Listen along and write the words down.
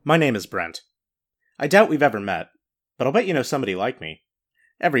My name is Brent. I doubt we've ever met, but I'll bet you know somebody like me.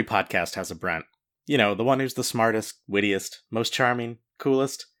 Every podcast has a Brent. You know, the one who's the smartest, wittiest, most charming,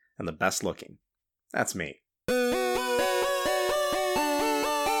 coolest, and the best looking. That's me.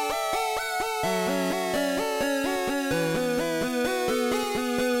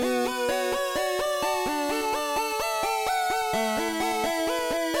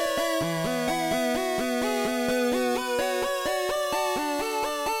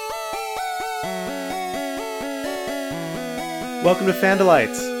 Welcome to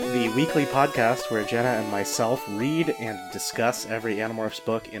Fandalites, the weekly podcast where Jenna and myself read and discuss every Animorphs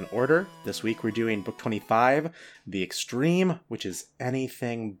book in order. This week we're doing book 25, The Extreme, which is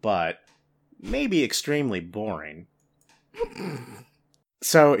anything but maybe extremely boring.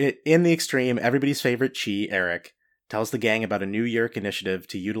 So, in The Extreme, everybody's favorite Chi, Eric, tells the gang about a new Yeerk initiative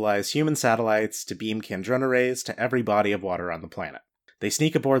to utilize human satellites to beam Kandrona rays to every body of water on the planet. They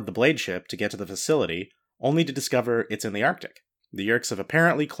sneak aboard the Blade ship to get to the facility, only to discover it's in the Arctic. The Yeerks have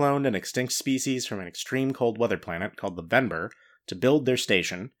apparently cloned an extinct species from an extreme cold weather planet called the Venber to build their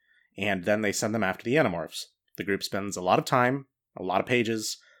station, and then they send them after the Animorphs. The group spends a lot of time, a lot of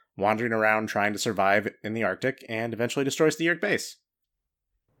pages, wandering around trying to survive in the Arctic, and eventually destroys the Yeerk base.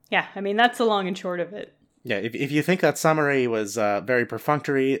 Yeah, I mean, that's the long and short of it. Yeah, if you think that summary was very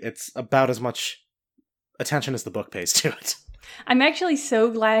perfunctory, it's about as much attention as the book pays to it. I'm actually so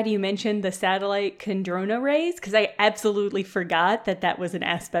glad you mentioned the satellite Kandrona rays, because I absolutely forgot that that was an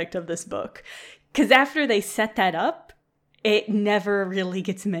aspect of this book. Because after they set that up, it never really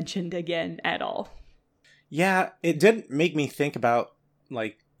gets mentioned again at all. Yeah, it did make me think about,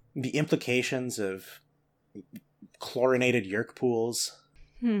 like, the implications of chlorinated Yeerk pools.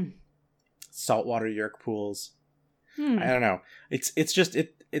 Saltwater Yeerk pools. I don't know. It's just,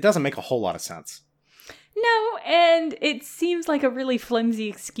 it doesn't make a whole lot of sense. No, and it seems like a really flimsy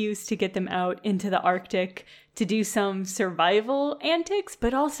excuse to get them out into the Arctic to do some survival antics,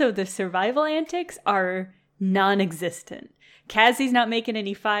 but also the survival antics are non-existent. Kazi's not making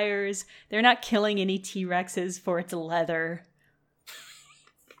any fires. They're not killing any T-Rexes for its leather.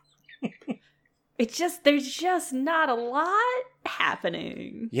 There's just not a lot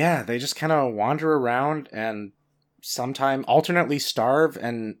happening. Yeah, they just kind of wander around and sometimes alternately starve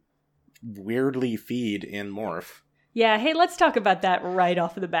and weirdly feed in Morph. Yeah, hey, let's talk about that right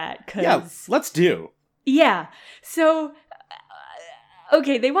off the bat. Yeah, let's do. Yeah, so,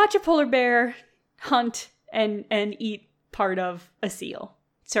 okay, they watch a polar bear hunt and eat part of a seal.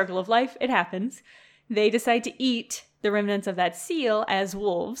 Circle of life, it happens. They decide to eat the remnants of that seal as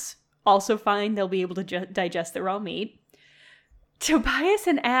wolves. Also fine, they'll be able to digest the raw meat. Tobias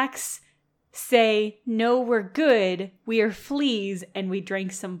and Axe say, no, we're good. We are fleas and we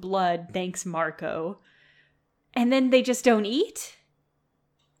drank some blood. Thanks, Marco. And then they just don't eat?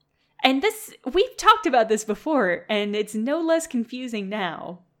 And this, we've talked about this before, and it's no less confusing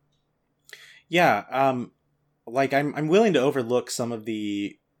now. Yeah, I'm willing to overlook some of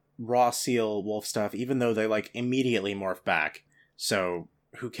the raw seal wolf stuff, even though they, immediately morph back. So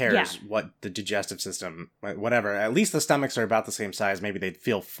who cares what the digestive system, whatever. At least the stomachs are about the same size. Maybe they'd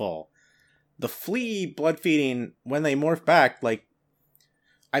feel full. The flea blood feeding, when they morph back,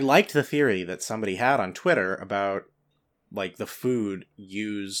 I liked the theory that somebody had on Twitter about, the food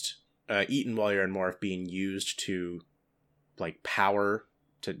eaten while you're in morph being used to, power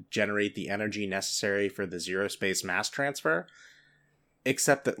to generate the energy necessary for the zero space mass transfer.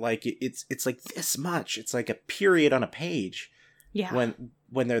 Except that, it's this much. It's like a period on a page. Yeah.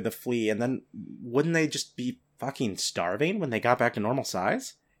 When they're the flea, and then wouldn't they just be fucking starving when they got back to normal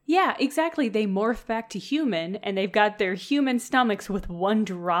size? Yeah, exactly. They morph back to human, and they've got their human stomachs with one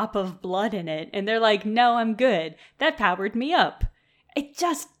drop of blood in it, and they're like, no, I'm good. That powered me up. It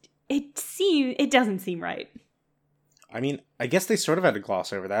doesn't seem right. I mean, I guess they sort of had to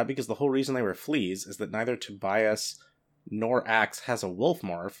gloss over that, because the whole reason they were fleas is that neither Tobias nor Axe has a wolf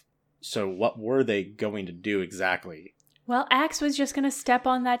morph, so what were they going to do exactly? Well, Axe was just going to step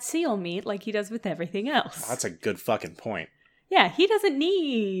on that seal meat like he does with everything else. Oh, that's a good fucking point. Yeah, he doesn't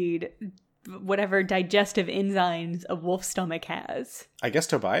need whatever digestive enzymes a wolf stomach has. I guess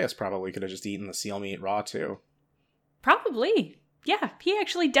Tobias probably could have just eaten the seal meat raw, too. Probably. Yeah, he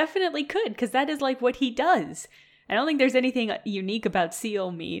actually definitely could, because that is what he does. I don't think there's anything unique about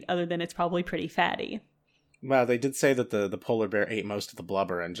seal meat other than it's probably pretty fatty. Well, they did say that the polar bear ate most of the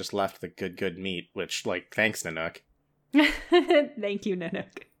blubber and just left the good meat, which, thanks, Nanook. Thank you,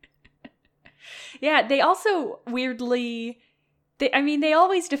 Nanook. Yeah, they also weirdly... They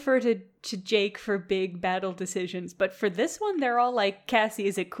always defer to Jake for big battle decisions, but for this one, they're all like, Cassie,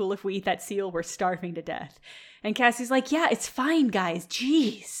 is it cool if we eat that seal? We're starving to death. And Cassie's like, yeah, it's fine, guys.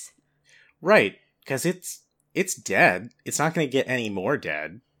 Jeez. Right, because it's dead. It's not going to get any more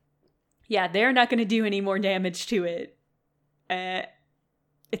dead. Yeah, they're not going to do any more damage to it.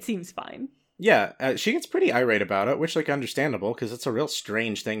 It seems fine. Yeah, she gets pretty irate about it, which, like, understandable, because it's a real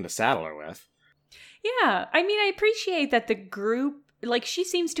strange thing to saddle her with. Yeah, I mean, I appreciate that the group, like, she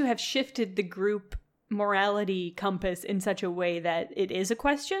seems to have shifted the group morality compass in such a way that it is a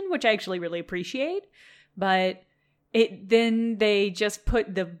question, which I actually really appreciate. But then they just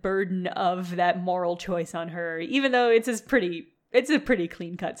put the burden of that moral choice on her, even though it's a pretty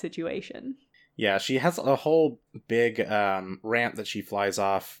clean-cut situation. Yeah, she has a whole big rant that she flies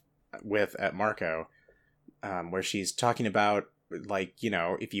off with at Marco, where she's talking about, like, you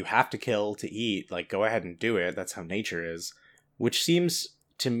know, if you have to kill to eat, like, go ahead and do it. That's how nature is. Which seems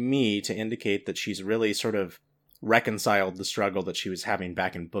to me to indicate that she's really sort of reconciled the struggle that she was having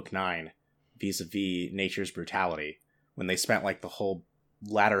back in Book 9 vis-a-vis nature's brutality, when they spent, like, the whole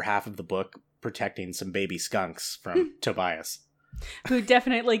latter half of the book protecting some baby skunks from Tobias. Who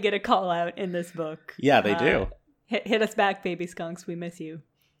definitely get a call out in this book. Yeah, they do. Hit us back, baby skunks. We miss you.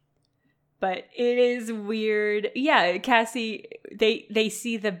 But it is weird. Yeah, Cassie, they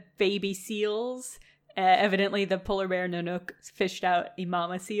see the baby seals. Evidently, the polar bear Nanook fished out a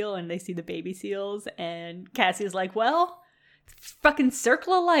mama seal, and they see the baby seals. And Cassie's like, well, fucking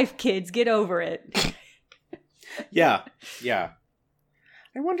circle of life, kids. Get over it. Yeah.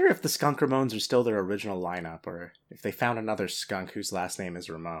 I wonder if the Skunk Ramones are still their original lineup, or if they found another skunk whose last name is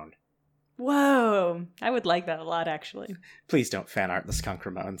Ramone. Whoa. I would like that a lot, actually. Please don't fan art the Skunk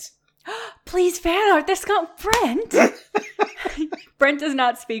Ramones. Please fan art the skunk, Brent. Brent does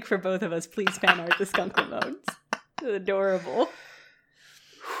not speak for both of us. Please fan art the Skunk Ramones. Adorable.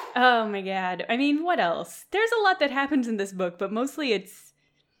 Oh my god. I mean, what else? There's a lot that happens in this book, but mostly it's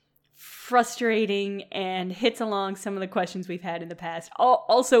frustrating and hits along some of the questions we've had in the past.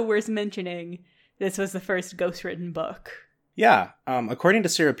 Also worth mentioning, this was the first ghostwritten book. Yeah. According to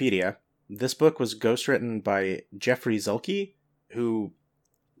Seropedia, this book was ghostwritten by Jeffrey Zulke, who,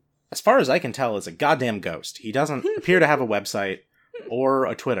 as far as I can tell, is a goddamn ghost. He doesn't appear to have a website or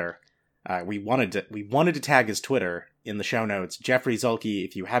a Twitter. We wanted to tag his Twitter in the show notes. Jeffrey Zulke,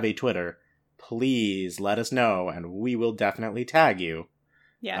 if you have a Twitter, please let us know, and we will definitely tag you.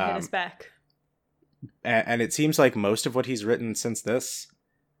 Yeah, hit us back. And it seems like most of what he's written since this,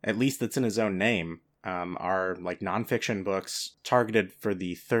 at least that's in his own name, are like nonfiction books targeted for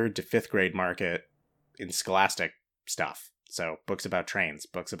the 3rd to 5th grade market in scholastic stuff. So books about trains,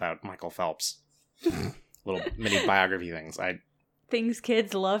 books about Michael Phelps, little mini biography things. Things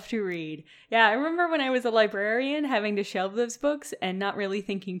kids love to read. Yeah, I remember when I was a librarian having to shelve those books and not really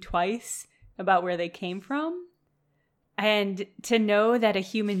thinking twice about where they came from. And to know that a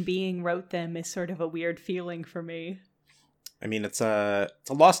human being wrote them is sort of a weird feeling for me. I mean, it's a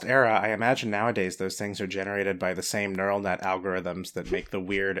lost era. I imagine nowadays those things are generated by the same neural net algorithms that make the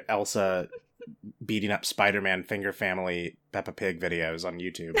weird Elsa beating up Spider-Man finger family Peppa Pig videos on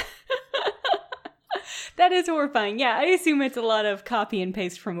YouTube. That is horrifying. Yeah, I assume it's a lot of copy and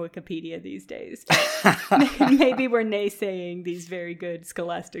paste from Wikipedia these days. Maybe we're naysaying these very good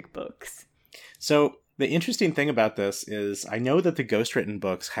scholastic books. So the interesting thing about this is I know that the ghostwritten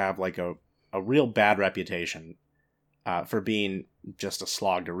books have like a real bad reputation for being just a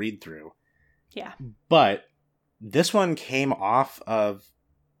slog to read through. Yeah. But this one came off of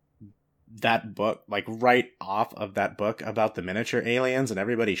that book, like right off of that book about the miniature aliens and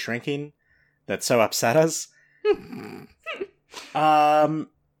everybody shrinking that so upset us.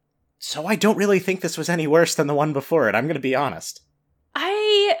 So I don't really think this was any worse than the one before it. I'm going to be honest.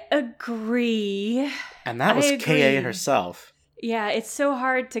 I agree. And that was K.A. herself. Yeah, it's so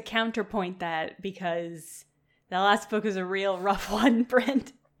hard to counterpoint that because the last book was a real rough one,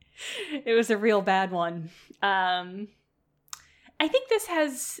 Brent. It was a real bad one. I think this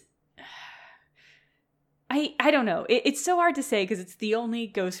has... I don't know. It's so hard to say because it's the only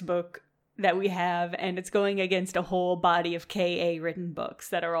ghost book that we have, and it's going against a whole body of K.A. written books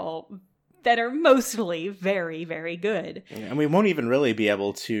that are mostly very, very good. And we won't even really be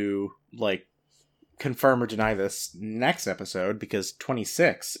able to, like, confirm or deny this next episode because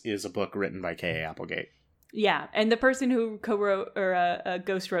 26 is a book written by K.A. Applegate. Yeah, and the person who co-wrote or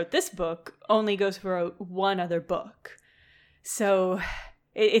ghost wrote this book only ghost wrote one other book. So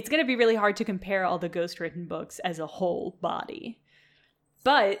it's going to be really hard to compare all the ghost written books as a whole body.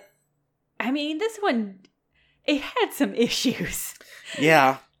 But, I mean, this one, it had some issues.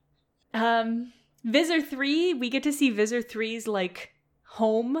 Yeah. Visser 3, we get to see Visser 3's like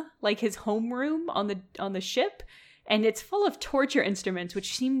home, like his homeroom on the ship, and it's full of torture instruments,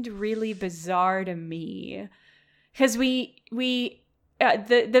 which seemed really bizarre to me. Because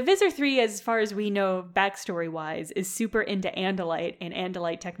the Visser 3, as far as we know, backstory-wise, is super into Andalite and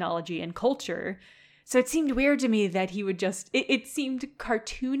Andalite technology and culture. So it seemed weird to me that he would just... It seemed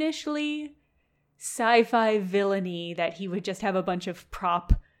cartoonishly sci-fi villainy that he would just have a bunch of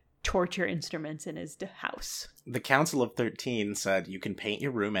prop torture instruments in his house. The Council of 13 said you can paint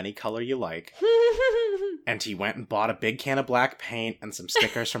your room any color you like. And he went and bought a big can of black paint and some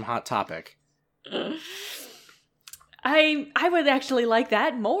stickers from Hot Topic. I would actually like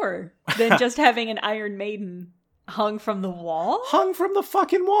that more than just having an Iron Maiden hung from the wall. Hung from the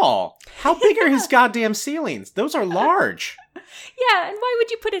fucking wall. How big are his goddamn ceilings? Those are large. Yeah, and why would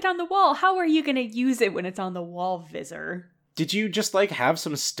you put it on the wall? How are you going to use it when it's on the wall, Visser? Did you just, have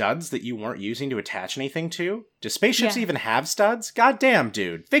some studs that you weren't using to attach anything to? Do spaceships even have studs? Goddamn,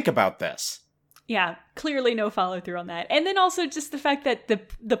 dude. Think about this. Yeah, clearly no follow-through on that. And then also just the fact that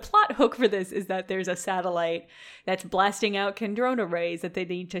the plot hook for this is that there's a satellite that's blasting out Kandrona rays that they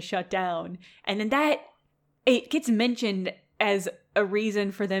need to shut down. And then it gets mentioned as a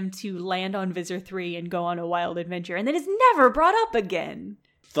reason for them to land on Visser 3 and go on a wild adventure. And then it's never brought up again.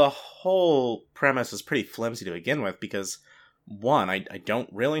 The whole premise is pretty flimsy to begin with because, one, I don't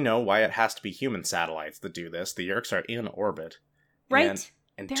really know why it has to be human satellites that do this. The Yeerks are in orbit. Right.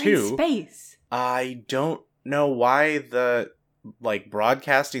 And they're two, in space. I don't know why the,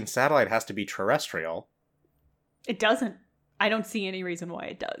 broadcasting satellite has to be terrestrial. It doesn't. I don't see any reason why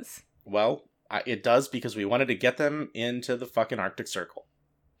it does. Well, it does because we wanted to get them into the fucking Arctic Circle.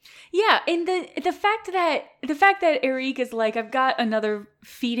 Yeah, and the fact that Eric is like, I've got another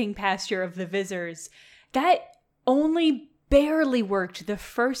feeding pasture of the Vissers, that only barely worked the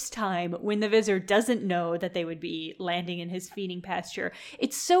first time when the Visser doesn't know that they would be landing in his feeding pasture.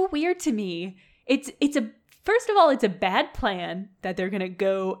 It's so weird to me. First of all, it's a bad plan that they're gonna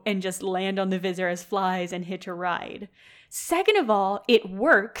go and just land on the Visser as flies and hitch a ride. Second of all, it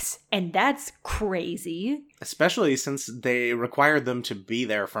works, and that's crazy. Especially since they required them to be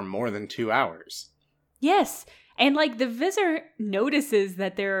there for more than 2 hours. Yes, and the Visser notices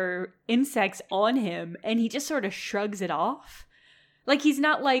that there are insects on him, and he just sort of shrugs it off. He's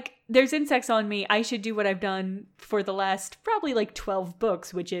not like, there's insects on me, I should do what I've done for the last probably 12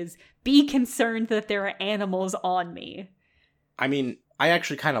 books, which is be concerned that there are animals on me. I mean, I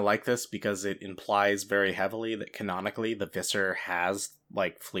actually kind of like this because it implies very heavily that canonically the Visser has,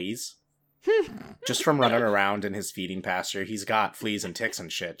 fleas. Just from running around in his feeding pasture, he's got fleas and ticks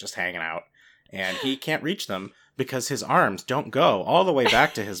and shit just hanging out. And he can't reach them because his arms don't go all the way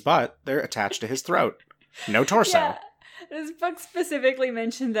back to his butt. They're attached to his throat. No torso. Yeah. This book specifically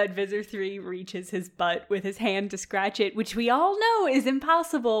mentioned that Visser 3 reaches his butt with his hand to scratch it, which we all know is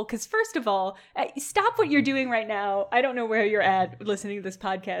impossible, because first of all, stop what you're doing right now. I don't know where you're at listening to this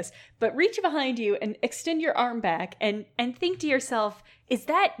podcast, but reach behind you and extend your arm back and think to yourself, is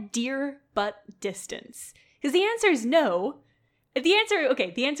that deer butt distance? Because the answer is no. The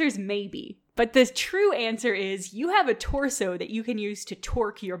answer is maybe. But the true answer is you have a torso that you can use to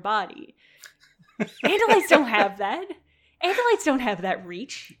torque your body. Andalites don't have that. Andalites don't have that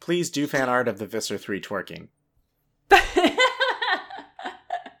reach. Please do fan art of the Visser 3 twerking.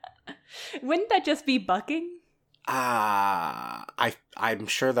 Wouldn't that just be bucking? I'm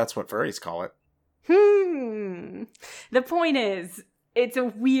sure that's what furries call it. The point is, it's a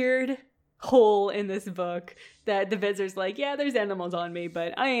weird hole in this book that the Visser's like, yeah, there's animals on me,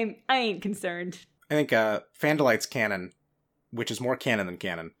 but I ain't concerned. I think Fandalite's canon, which is more canon than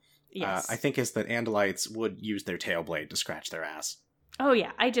canon, yes. I think is that Andalites would use their tail blade to scratch their ass. Oh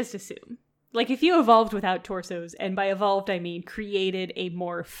yeah, I just assume. If you evolved without torsos, and by evolved I mean created a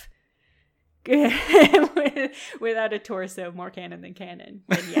morph without a torso, more canon than canon,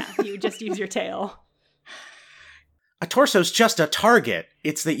 then yeah, you would just use your tail. A torso's just a target.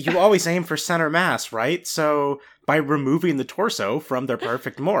 It's that you always aim for center mass, right? So by removing the torso from their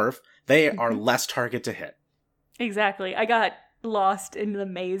perfect morph, they are less target to hit. Exactly. I got lost in the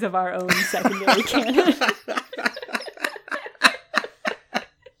maze of our own secondary canon.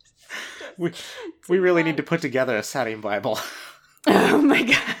 We really need to put together a setting Bible. Oh my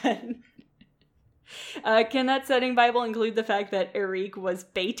god. Can that setting Bible include the fact that Eric was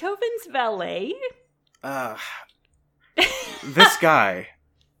Beethoven's valet? This guy.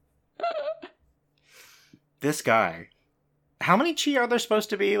 How many chi are there supposed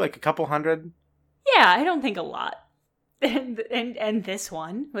to be? A couple hundred? Yeah, I don't think a lot. And this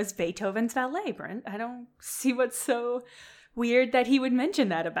one was Beethoven's valet, Brent. I don't see what's so weird that he would mention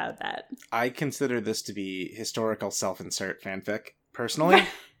that about that. I consider this to be historical self-insert fanfic, personally.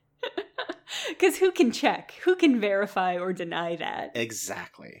 Because who can check? Who can verify or deny that?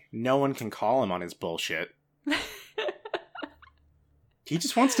 Exactly. No one can call him on his bullshit. He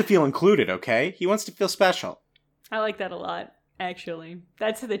just wants to feel included, okay? He wants to feel special. I like that a lot, actually.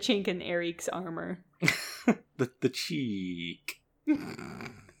 That's the chink in Eric's armor. the cheek.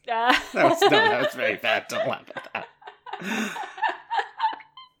 that was very bad. Don't laugh at that.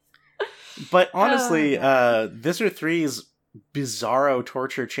 But honestly, Visser 3's bizarro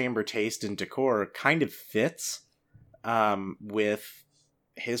torture chamber taste and decor kind of fits with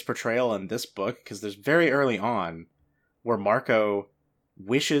his portrayal in this book, because there's very early on where Marco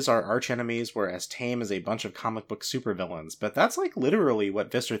wishes our archenemies were as tame as a bunch of comic book supervillains, but that's like literally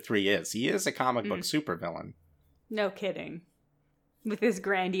what Visser 3 is. He is a comic book supervillain. No kidding. With his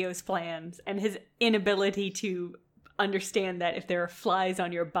grandiose plans and his inability to understand that if there are flies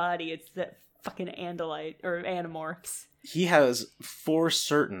on your body, it's the fucking Andalite or Animorphs. He has, for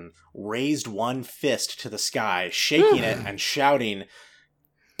certain, raised one fist to the sky, shaking it and shouting,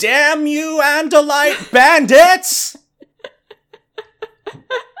 "Damn you, Andalite bandits!"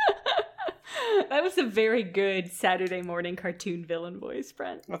 That was a very good Saturday morning cartoon villain voice,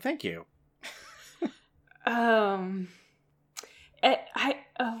 Brent. Well, thank you.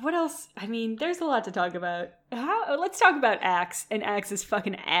 What else? I mean, there's a lot to talk about. Let's talk about Axe and Axe's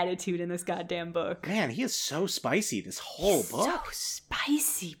fucking attitude in this goddamn book. Man, he is so spicy this whole book. So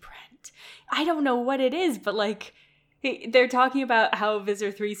spicy, Brent. I don't know what it is, but like, they're talking about how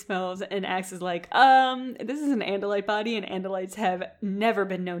Visser 3 smells, and Axe is like, this is an Andalite body, and Andalites have never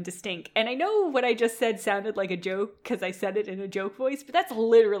been known to stink. And I know what I just said sounded like a joke, because I said it in a joke voice, but that's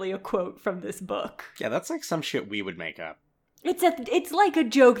literally a quote from this book. Yeah, that's like some shit we would make up. It's like a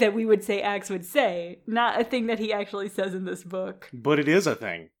joke that we would say Axe would say, not a thing that he actually says in this book. But it is a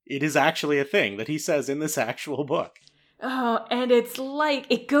thing. It is actually a thing that he says in this actual book. Oh, and it's like,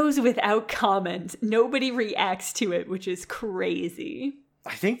 it goes without comment. Nobody reacts to it, which is crazy.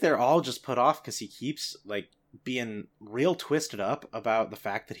 I think they're all just put off because he keeps, like, being real twisted up about the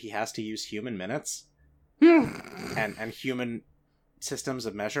fact that he has to use human minutes and human systems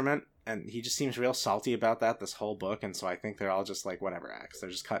of measurement, and he just seems real salty about that this whole book, and so I think they're all just like, whatever, Axe.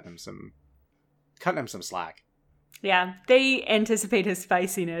 They're just cutting him some slack. Yeah, they anticipate his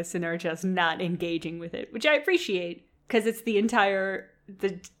spiciness and are just not engaging with it, which I appreciate. Because it's the entire,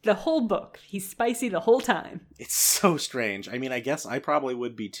 the whole book. He's spicy the whole time. It's so strange. I mean, I guess I probably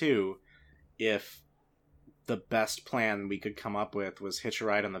would be too if the best plan we could come up with was hitch a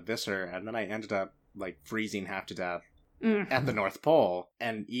ride on the Visser, and then I ended up, like, freezing half to death at the North Pole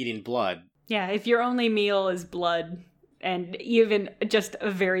and eating blood. Yeah, if your only meal is blood, and even just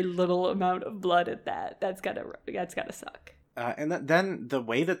a very little amount of blood at that, that's gotta suck. And then the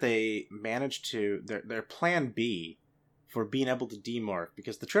way that they managed to, their plan B for being able to demorph,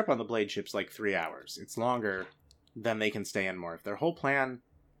 because the trip on the Blade ship's like 3 hours. It's longer than they can stay in morph. Their whole plan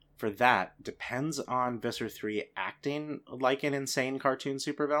for that depends on Visser 3 acting like an insane cartoon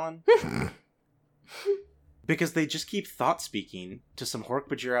supervillain. Because they just keep thought speaking to some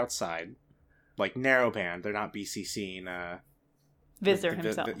Hork-Bajir outside, like Narrowband. They're not BCCing Visser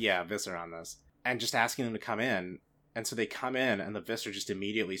himself. Visser on this. And just asking them to come in. And so they come in, and the Visser just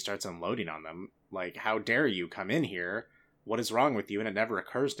immediately starts unloading on them. Like, how dare you come in here? What is wrong with you? And it never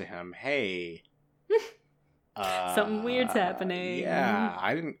occurs to him, hey, something weird's happening. Yeah,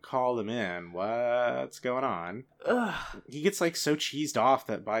 I didn't call them in. What's going on? Ugh. He gets, like, so cheesed off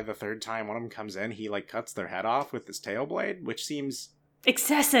that by the third time one of them comes in, he, like, cuts their head off with his tail blade, which seems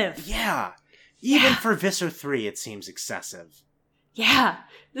excessive. Yeah. Even for Visser 3, it seems excessive. Yeah.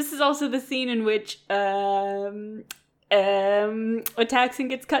 This is also the scene in which Ataxin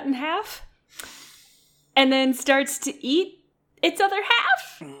gets cut in half and then starts to eat its other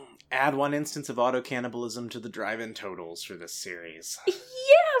half. Add one instance of auto-cannibalism to the drive-in totals for this series. Yeah,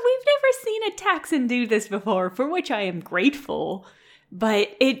 we've never seen Ataxin do this before, for which I am grateful. But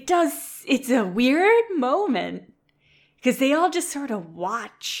it's a weird moment. Because they all just sort of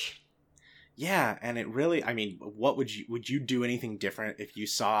watch. Yeah, and it really, I mean, what would you do anything different if you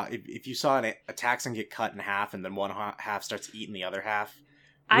saw an Ataxin get cut in half and then one half starts eating the other half?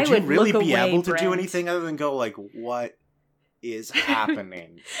 Would you really be able to do anything other than go like, what is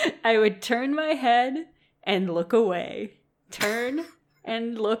happening? I would turn my head and look away. Turn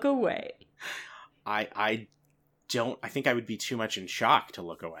and look away. I think I would be too much in shock to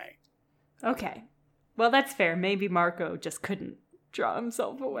look away. Okay. Well, that's fair. Maybe Marco just couldn't draw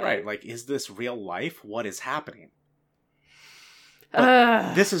himself away. Right, like, is this real life? What is happening?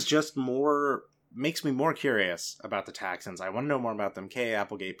 This is just makes me more curious about the Taxons. I want to know more about them. K.A.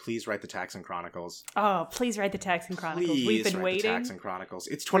 Applegate, please write the Taxon Chronicles. Oh, please write the Taxon Chronicles. We've been waiting. The Taxon Chronicles.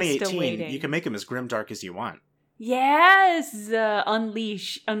 It's 2018. You can make them as grimdark as you want. Yes!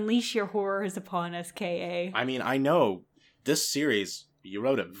 Unleash your horrors upon us, K.A. I mean, I know this series you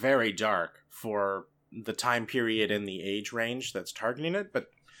wrote it very dark for the time period and the age range that's targeting it, but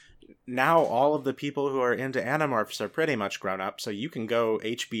now all of the people who are into Animorphs are pretty much grown up, so you can go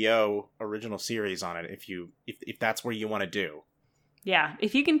HBO original series on it if that's where you want to do. Yeah,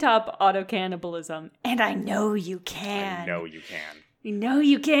 if you can top auto-cannibalism, and I know you can. I know you can. I know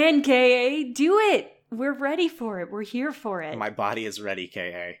you can, K.A. Do it! We're ready for it. We're here for it. My body is ready,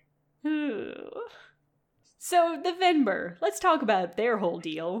 K.A. So, the Venber. Let's talk about their whole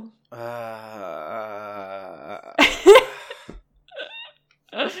deal.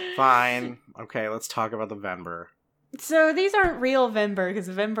 Fine. Okay, let's talk about the Venber. So, these aren't real Venber, because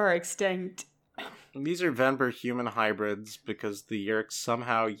the Venber are extinct. These are Venber human hybrids because the Yeerks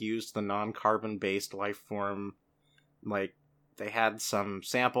somehow used the non-carbon-based life form. Like, they had some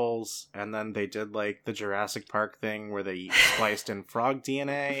samples, and then they did, like, the Jurassic Park thing where they spliced in frog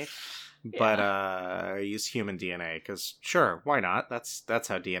DNA, but used human DNA, because, sure, why not? That's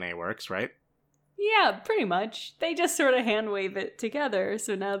how DNA works, right? Yeah, pretty much. They just sort of hand-wave it together,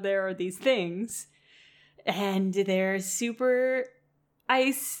 so now there are these things. And they're super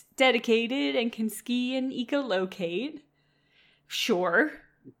ice dedicated and can ski and echolocate. Sure.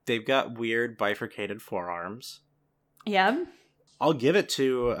 They've got weird bifurcated forearms. Yeah. I'll give it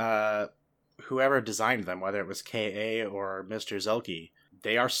to whoever designed them, whether it was K.A. or Mr. Zelke.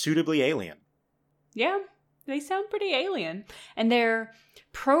 They are suitably alien. Yeah, they sound pretty alien. And they're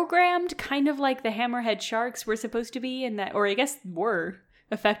programmed kind of like the hammerhead sharks were supposed to be in that, or I guess were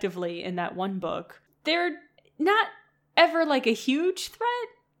effectively in that one book. They're not ever like a huge threat.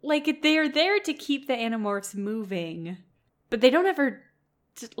 Like, they're there to keep the Animorphs moving, but they don't ever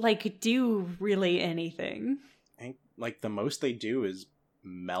like do really anything. I think like the most they do is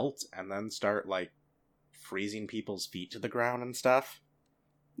melt and then start like freezing people's feet to the ground and stuff.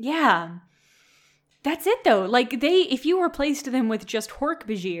 Yeah. That's it though. Like, if you replaced them with just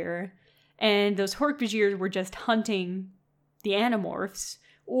Hork-Bajir, and those Hork-Bajirs were just hunting the Animorphs,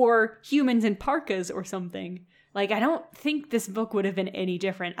 or humans in parkas or something, like, I don't think this book would have been any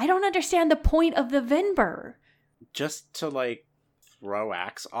different. I don't understand the point of the Venber. Just to, like, throw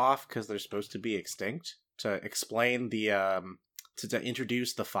Axe off because they're supposed to be extinct? To explain the, to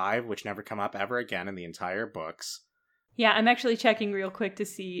introduce the 5, which never come up ever again in the entire books. Yeah, I'm actually checking real quick to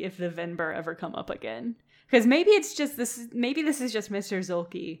see if the Venber ever come up again. Because maybe it's just this. Maybe this is just Mr.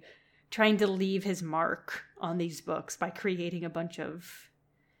 Zulke trying to leave his mark on these books by creating a bunch of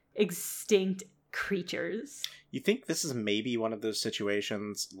extinct creatures. You think this is maybe one of those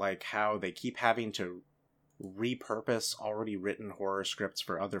situations like how they keep having to repurpose already written horror scripts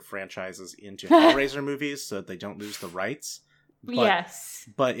for other franchises into Hellraiser movies so that they don't lose the rights? Yes.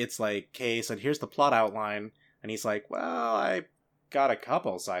 But it's like, Kay said, here's the plot outline. And he's like, well, I got a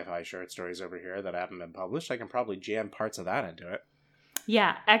couple sci-fi short stories over here that haven't been published. I can probably jam parts of that into it.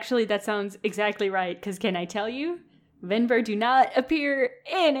 Yeah, actually, that sounds exactly right. Because can I tell you? Venber do not appear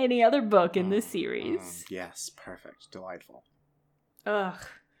in any other book in this series. Yes, perfect. Delightful. Ugh.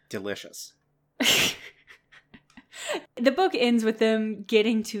 Delicious. The book ends with them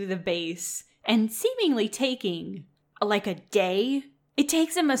getting to the base and seemingly taking like a day. It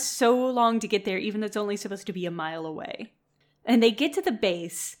takes them so long to get there, even though it's only supposed to be a mile away. And they get to the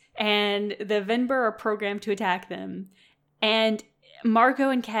base, and the Venber are programmed to attack them. And Marco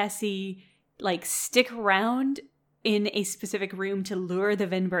and Cassie like stick around in a specific room to lure the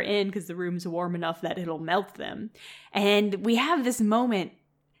Venber in because the room's warm enough that it'll melt them. And we have this moment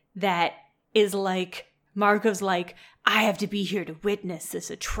that is like, Marco's like, I have to be here to witness this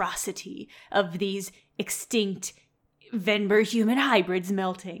atrocity of these extinct Venber human hybrids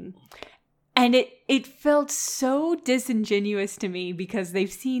melting. And it felt so disingenuous to me because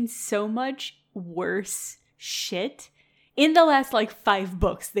they've seen so much worse shit. In the last, 5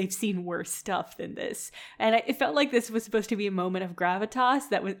 books, they've seen worse stuff than this. And it felt like this was supposed to be a moment of gravitas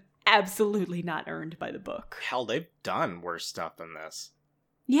that was absolutely not earned by the book. Hell, they've done worse stuff than this.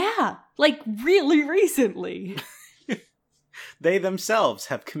 Yeah, really recently. They themselves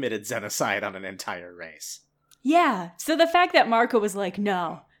have committed genocide on an entire race. Yeah, so the fact that Marco was like,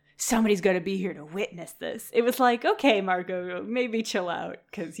 no, somebody's going to be here to witness this. It was like, okay, Marco, maybe chill out,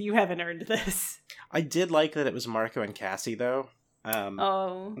 because you haven't earned this. I did like that it was Marco and Cassie, though.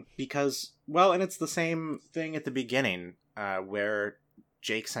 Because, well, and it's the same thing at the beginning, where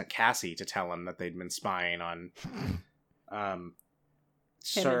Jake sent Cassie to tell him that they'd been spying on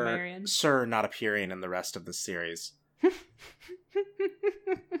Sir not appearing in the rest of the series.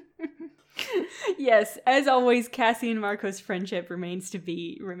 Yes, as always, Cassie and Marco's friendship remains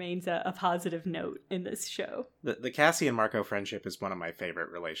a positive note in this show. The Cassie and Marco friendship is one of my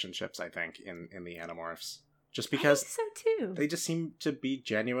favorite relationships, I think, in the Animorphs. Just because I think so too. They just seem to be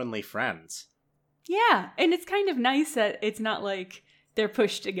genuinely friends. Yeah, and it's kind of nice that it's not like they're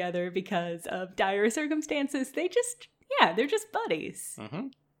pushed together because of dire circumstances. They're just buddies. Mm-hmm.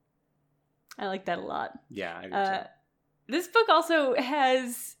 I like that a lot. Yeah, I do too. This book also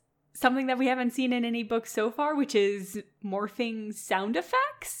has something that we haven't seen in any book so far, which is morphing sound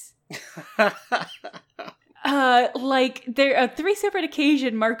effects. There 3 separate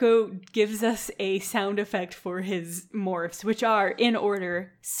occasions, Marco gives us a sound effect for his morphs, which are, in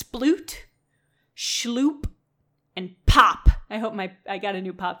order, sploot, schloop, and pop. I hope I got a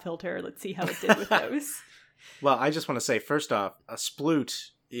new pop filter. Let's see how it did with those. Well, I just want to say, first off, a sploot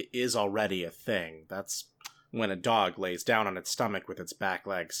is already a thing. That's when a dog lays down on its stomach with its back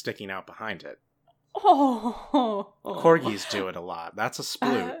leg sticking out behind it. Oh. Corgis do it a lot. That's a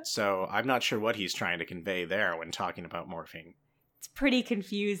sploot, so I'm not sure what he's trying to convey there when talking about morphing. It's pretty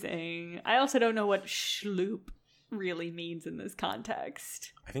confusing. I also don't know what schloop really means in this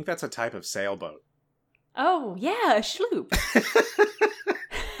context. I think that's a type of sailboat. Oh, yeah, a schloop.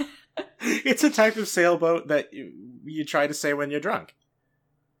 It's a type of sailboat that you try to say when you're drunk.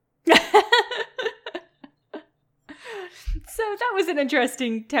 So that was an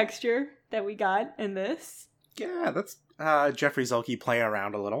interesting texture that we got in this. Yeah, that's Jeffrey Zuelke playing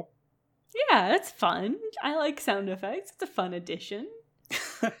around a little. Yeah, that's fun. I like sound effects. It's a fun addition.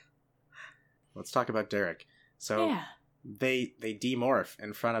 Let's talk about Derek. So yeah. they demorph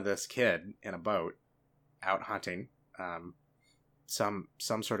in front of this kid in a boat out hunting. Some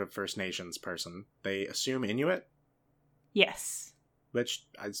sort of First Nations person. They assume Inuit. Yes. Which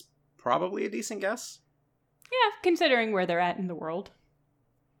is probably a decent guess. Yeah, considering where they're at in the world.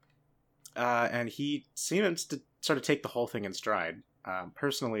 And he seems to sort of take the whole thing in stride.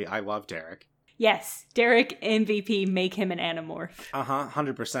 Personally, I love Derek. Yes, Derek MVP, make him an Animorph.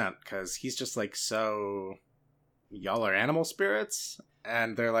 100%, because he's just like, so, y'all are animal spirits?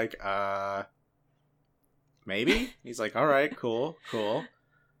 And they're like, maybe? He's like, alright, cool.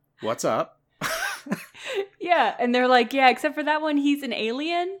 What's up? Yeah, and they're like, yeah, except for that one, he's an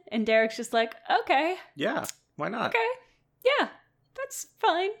alien. And Derek's just like, okay. Yeah, why not? Okay, yeah, that's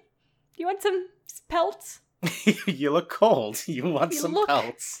fine. You want some pelts? You look cold. You want some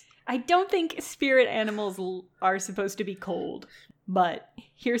pelts. I don't think spirit animals are supposed to be cold, but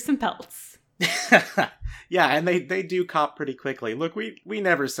here's some pelts. Yeah, and they do cop pretty quickly. Look, we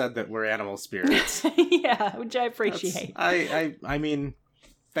never said that we're animal spirits. Yeah, which I appreciate. I mean,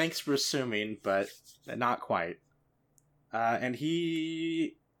 thanks for assuming, but not quite. And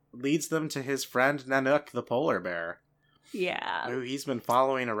he leads them to his friend Nanook, the polar bear. Yeah. Who he's been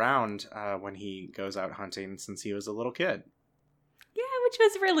following around when he goes out hunting since he was a little kid. Yeah, which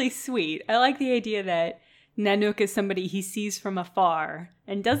was really sweet. I like the idea that Nanook is somebody he sees from afar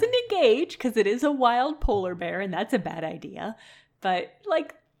and doesn't engage because it is a wild polar bear and that's a bad idea. But,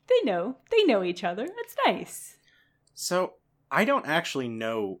 like, they know each other. That's nice. So, I don't actually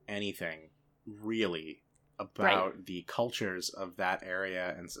know anything, really, about the cultures of that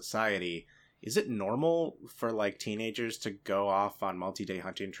area and society. Is it normal for, like, teenagers to go off on multi-day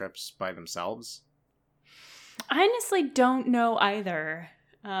hunting trips by themselves? I honestly don't know either.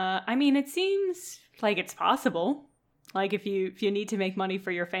 I mean, it seems like it's possible. Like, if you need to make money for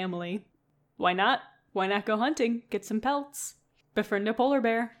your family, why not? Why not go hunting? Get some pelts. Befriend a polar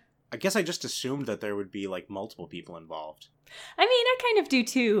bear. I guess I just assumed that there would be, like, multiple people involved. I mean, I kind of do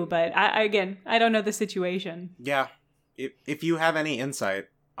too, but I don't know the situation. Yeah. If you have any insight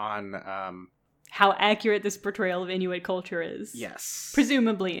on how accurate this portrayal of Inuit culture is. Yes.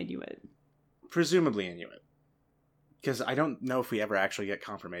 Presumably Inuit. Because I don't know if we ever actually get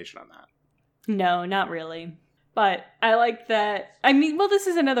confirmation on that. No, not really. But I like that. I mean, well, this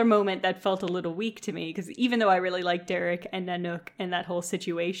is another moment that felt a little weak to me, because even though I really like Derek and Nanook and that whole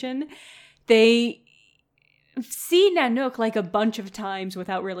situation, they see Nanook like a bunch of times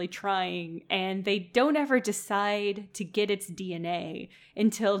without really trying, and they don't ever decide to get its DNA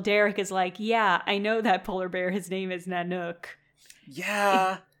until Derek is like, yeah, I know that polar bear, his name is Nanook.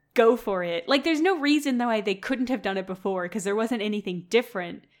 Yeah. Go for it. Like, there's no reason why they couldn't have done it before, because there wasn't anything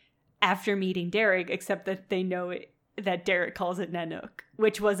different after meeting Derek, except that they know that Derek calls it Nanook,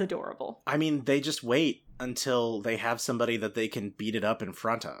 which was adorable. I mean, they just wait until they have somebody that they can beat it up in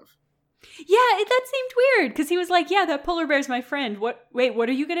front of. Yeah, that seemed weird, because he was like, yeah, that polar bear's my friend. What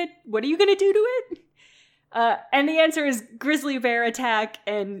are you gonna do to it? And the answer is grizzly bear attack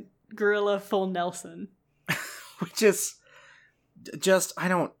and gorilla full Nelson. Which is just, I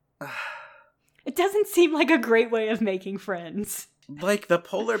don't... It doesn't seem like a great way of making friends. Like, the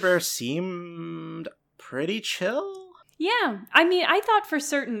polar bear seemed pretty chill? Yeah, I mean, I thought for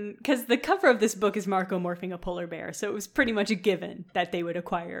certain, because the cover of this book is Marco morphing a polar bear, so it was pretty much a given that they would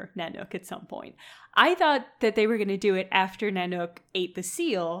acquire Nanook at some point. I thought that they were going to do it after Nanook ate the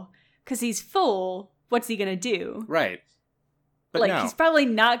seal, because he's full. What's he going to do? Right. But no. He's probably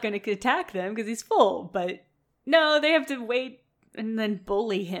not going to attack them because he's full, but no, they have to wait and then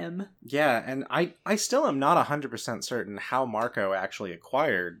bully him. Yeah, and I still am not 100% certain how Marco actually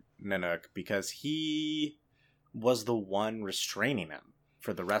acquired Nanook, because he was the one restraining him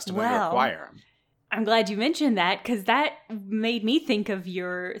for the rest of them to acquire him. I'm glad you mentioned that, because that made me think of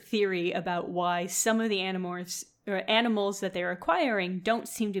your theory about why some of the animals that they're acquiring don't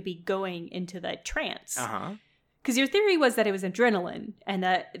seem to be going into that trance. Uh-huh. Because your theory was that it was adrenaline, and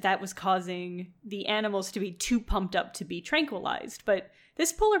that was causing the animals to be too pumped up to be tranquilized. But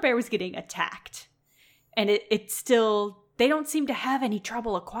this polar bear was getting attacked, and it still, they don't seem to have any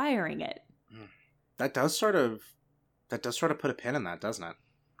trouble acquiring it. That does sort of put a pin in that, doesn't it?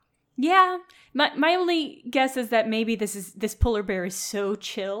 Yeah. My only guess is that maybe this polar bear is so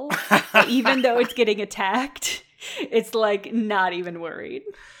chill that even though it's getting attacked, it's like not even worried.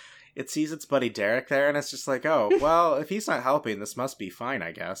 It sees its buddy Derek there, and it's just like, oh, well, if he's not helping, this must be fine,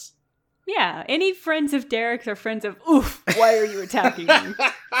 I guess. Yeah. Any friends of Derek's are friends of, oof, why are you attacking me?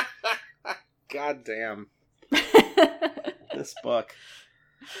 God damn. This book.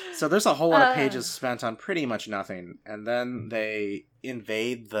 So there's a whole lot of pages spent on pretty much nothing, and then they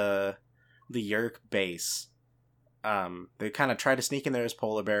invade the Yeerk base. They kind of try to sneak in there as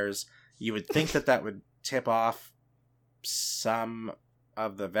polar bears. You would think that would tip off some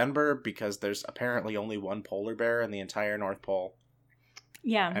of the Venber, because there's apparently only one polar bear in the entire North Pole.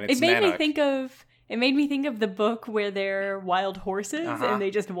 Yeah, it made me think of the book where they're wild horses, and they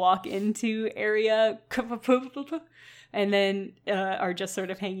just walk into area and then are just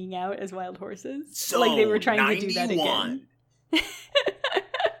sort of hanging out as wild horses. So like they were trying 91. To do that again.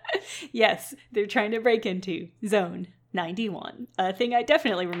 Yes, they're trying to break into Zone 91, a thing I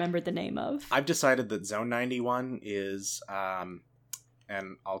definitely remembered the name of. I've decided that Zone 91 is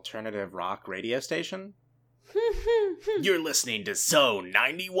an alternative rock radio station. You're listening to Zone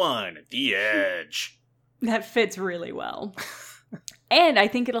 91 at the Edge. That fits really well. And I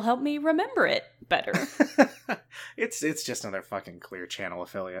think it'll help me remember it better. It's just another fucking Clear Channel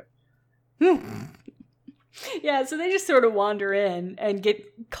affiliate. Yeah, so they just sort of wander in and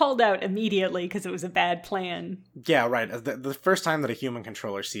get called out immediately because it was a bad plan. Yeah, right. The first time that a human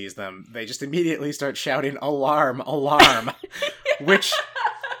controller sees them, they just immediately start shouting, "Alarm, alarm," which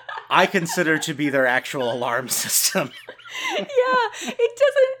I consider to be their actual alarm system. Yeah,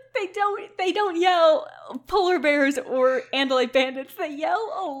 they don't yell polar bears or Andalite bandits. They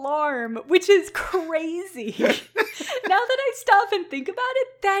yell alarm, which is crazy. Now that I stop and think about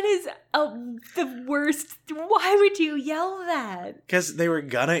it, that is the worst. Why would you yell that? Because they were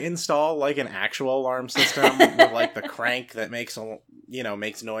gonna install like an actual alarm system with like the crank that makes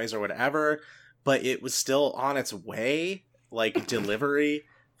noise or whatever, but it was still on its way, like delivery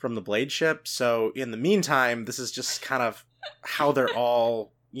from the Blade ship. So in the meantime, this is just kind of how they're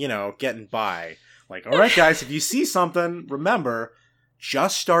all, getting by. Like, all right, guys, if you see something, remember,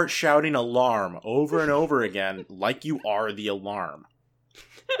 just start shouting alarm over and over again like you are the alarm.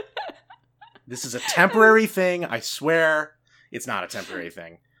 This is a temporary thing, I swear. It's not a temporary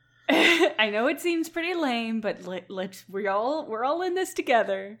thing. I know it seems pretty lame, but we're all in this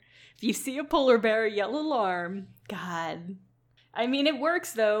together. If you see a polar bear, yell alarm. God. I mean, it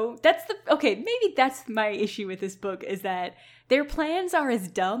works, though. Maybe that's my issue with this book, is that their plans are as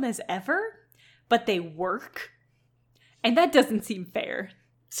dumb as ever, but they work. And that doesn't seem fair.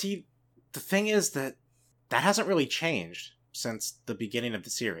 See, the thing is that hasn't really changed since the beginning of the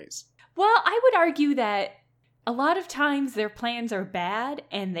series. Well, I would argue that a lot of times their plans are bad,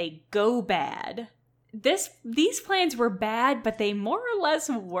 and they go bad. These plans were bad, but they more or less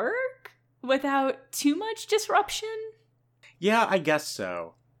work without too much disruption. Yeah, I guess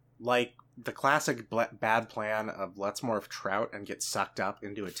so. Like, the classic bad plan of let's morph Trout and get sucked up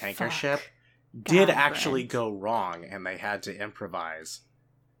into a tanker ship did actually go wrong, and they had to improvise.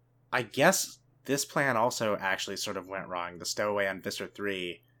 I guess this plan also actually sort of went wrong. The stowaway on Visser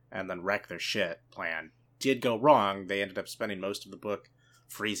 3 and then wreck their shit plan did go wrong. They ended up spending most of the book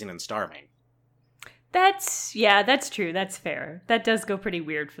freezing and starving. That's true. That's fair. That does go pretty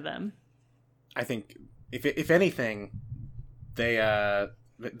weird for them. I think, if anything, they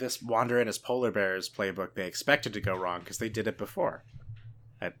this Wander in as Polar Bears playbook, they expected to go wrong because they did it before.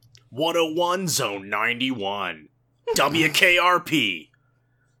 At 101 Zone 91 WKRP.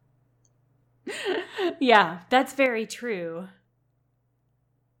 Yeah, that's very true.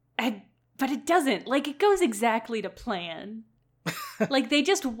 But it doesn't. Like, it goes exactly to plan. Like, they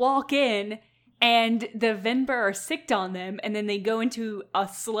just walk in, and the Venber are sicked on them, and then they go into a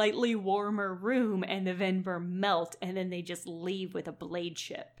slightly warmer room, and the Venber melt, and then they just leave with a blade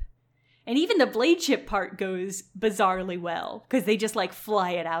ship. And even the blade ship part goes bizarrely well, because they just, like,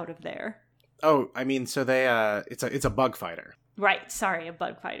 fly it out of there. Oh, I mean, so they, it's a bug fighter. Right, sorry, a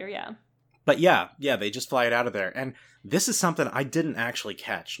bug fighter, yeah. But yeah, they just fly it out of there. And this is something I didn't actually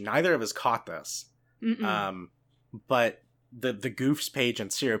catch. Neither of us caught this. But the Goofs page in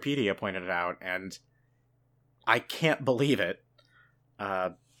Seropedia pointed it out, and I can't believe it.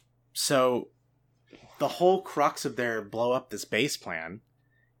 So the whole crux of their blow up this base plan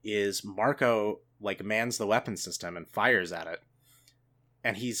is Marco, like, mans the weapon system and fires at it.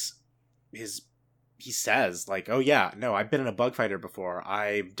 And he says, like, oh yeah, no, I've been in a bug fighter before.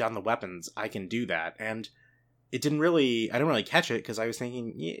 I've done the weapons. I can do that. And I didn't really catch it because I was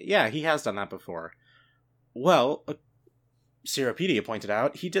thinking, yeah, he has done that before. Well, Seropedia pointed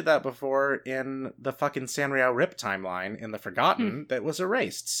out he did that before in the fucking Sanrio Rip timeline in the Forgotten that was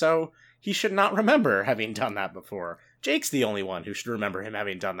erased. So he should not remember having done that before. Jake's the only one who should remember him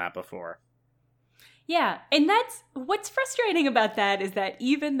having done that before. Yeah, and that's what's frustrating about that is that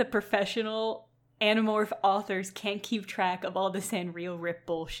even the professional Animorph authors can't keep track of all the Sanrio Rip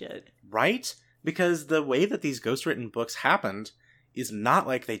bullshit. Right? Because the way that these ghostwritten books happened is not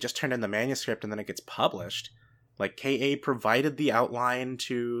like they just turned in the manuscript and then it gets published. Like, K.A. provided the outline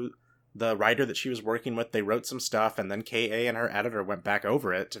to the writer that she was working with. They wrote some stuff, and then K.A. and her editor went back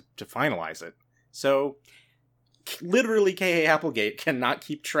over it to finalize it. So, literally, K.A. Applegate cannot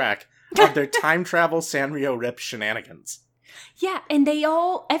keep track of their time travel Sanrio Rip shenanigans. Yeah, and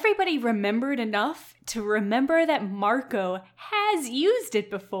everybody remembered enough to remember that Marco has used it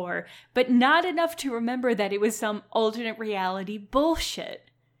before, but not enough to remember that it was some alternate reality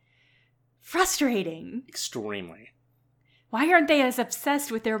bullshit. Frustrating. Extremely. Why aren't they as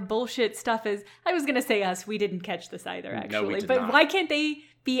obsessed with their bullshit stuff as... I was going to say us, we didn't catch this either, actually. No, we did but not. Why can't they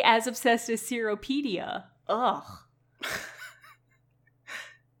be as obsessed as Seropedia? Ugh.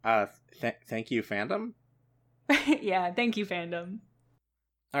 Thank you, fandom? Yeah, thank you, fandom.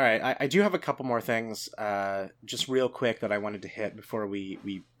 All right, I do have a couple more things, just real quick, that I wanted to hit before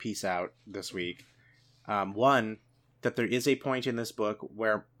we peace out this week. One, that there is a point in this book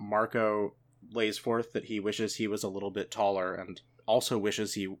where Marco lays forth that he wishes he was a little bit taller and also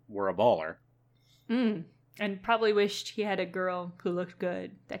wishes he were a baller. And probably wished he had a girl who looked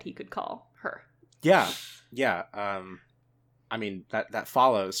good that he could call her. Yeah. I mean, that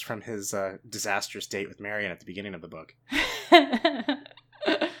follows from his disastrous date with Marion at the beginning of the book.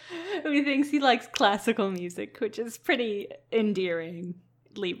 He thinks he likes classical music, which is pretty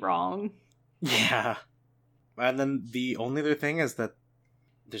endearingly wrong. Yeah. And then the only other thing is that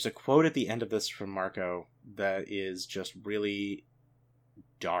there's a quote at the end of this from Marco that is just really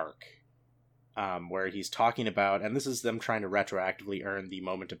dark, where he's talking about, and this is them trying to retroactively earn the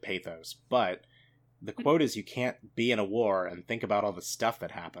moment of pathos, but the quote is, you can't be in a war and think about all the stuff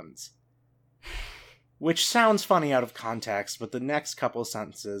that happens. Which sounds funny out of context, but the next couple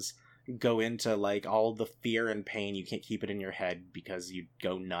sentences go into, like, all the fear and pain. You can't keep it in your head because you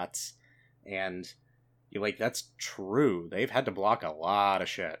go nuts. And you're like, that's true. They've had to block a lot of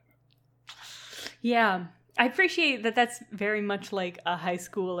shit. Yeah. I appreciate that that's very much like a high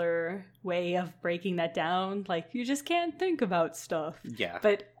schooler way of breaking that down. Like, you just can't think about stuff. Yeah.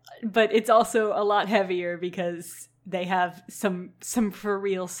 But it's also a lot heavier because they have some for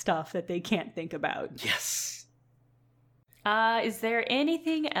real stuff that they can't think about. Yes. Is there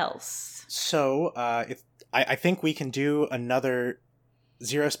anything else? So, I think we can do another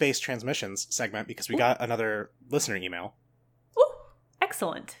Zero Space Transmissions segment because we got another listener email. Ooh,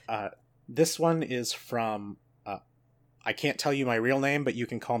 excellent. This one is from, I can't tell you my real name, but you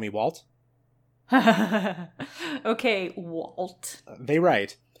can call me Walt. Okay, Walt. They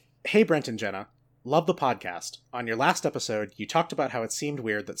write, "Hey Brent and Jenna, love the podcast. On your last episode, you talked about how it seemed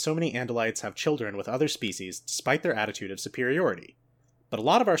weird that so many Andalites have children with other species despite their attitude of superiority. But a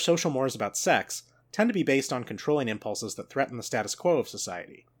lot of our social mores about sex tend to be based on controlling impulses that threaten the status quo of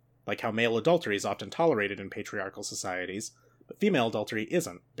society, like how male adultery is often tolerated in patriarchal societies, but female adultery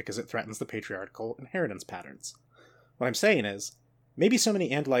isn't because it threatens the patriarchal inheritance patterns. What I'm saying is, maybe so many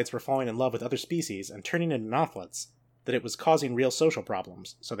Andalites were falling in love with other species and turning into Nothlites that it was causing real social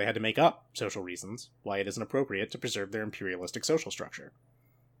problems, so they had to make up social reasons why it isn't appropriate to preserve their imperialistic social structure.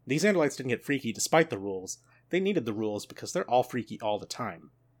 These Andalites didn't get freaky despite the rules, they needed the rules because they're all freaky all the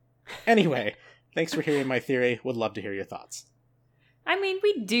time. Anyway, thanks for hearing my theory, would love to hear your thoughts." I mean,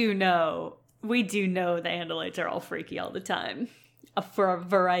 we do know the Andalites are all freaky all the time. for a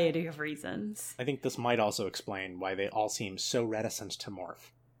variety of reasons. I think this might also explain why they all seem so reticent to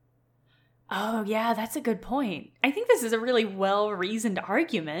morph. Oh, yeah, that's a good point. I think this is a really well-reasoned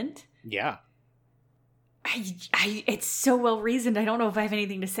argument. Yeah. It's so well-reasoned, I don't know if I have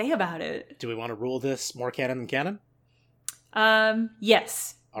anything to say about it. Do we want to rule this more canon than canon?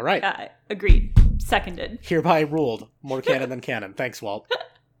 Yes. All right. Agreed. Seconded. Hereby ruled. More canon than canon. Thanks, Walt.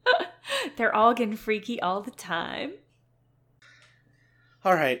 They're all getting freaky all the time.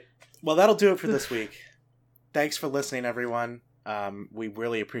 All right. Well, that'll do it for this week. Thanks for listening, everyone. We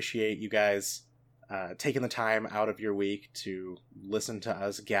really appreciate you guys taking the time out of your week to listen to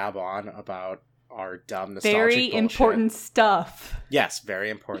us gab on about our dumb nostalgic very bullshit. Important stuff. Yes, very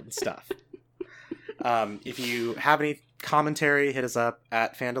important stuff. If you have any commentary, hit us up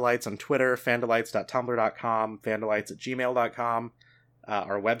at Fandalites on Twitter, fandalites.tumblr.com, fandalites@gmail.com.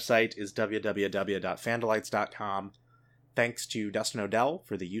 Our website is www.fandalites.com. Thanks to Dustin Odell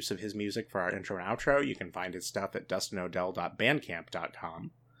for the use of his music for our intro and outro. You can find his stuff at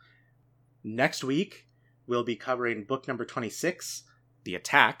dustinodell.bandcamp.com. Next week, we'll be covering book number 26, The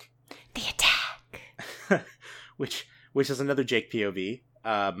Attack. The Attack! which is another Jake POV,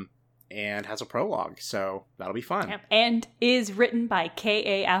 and has a prologue, so that'll be fun. Yep. And is written by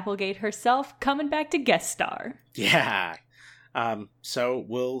K.A. Applegate herself, coming back to guest star. Yeah. So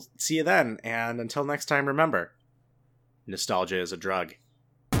we'll see you then, and until next time, remember, nostalgia is a drug.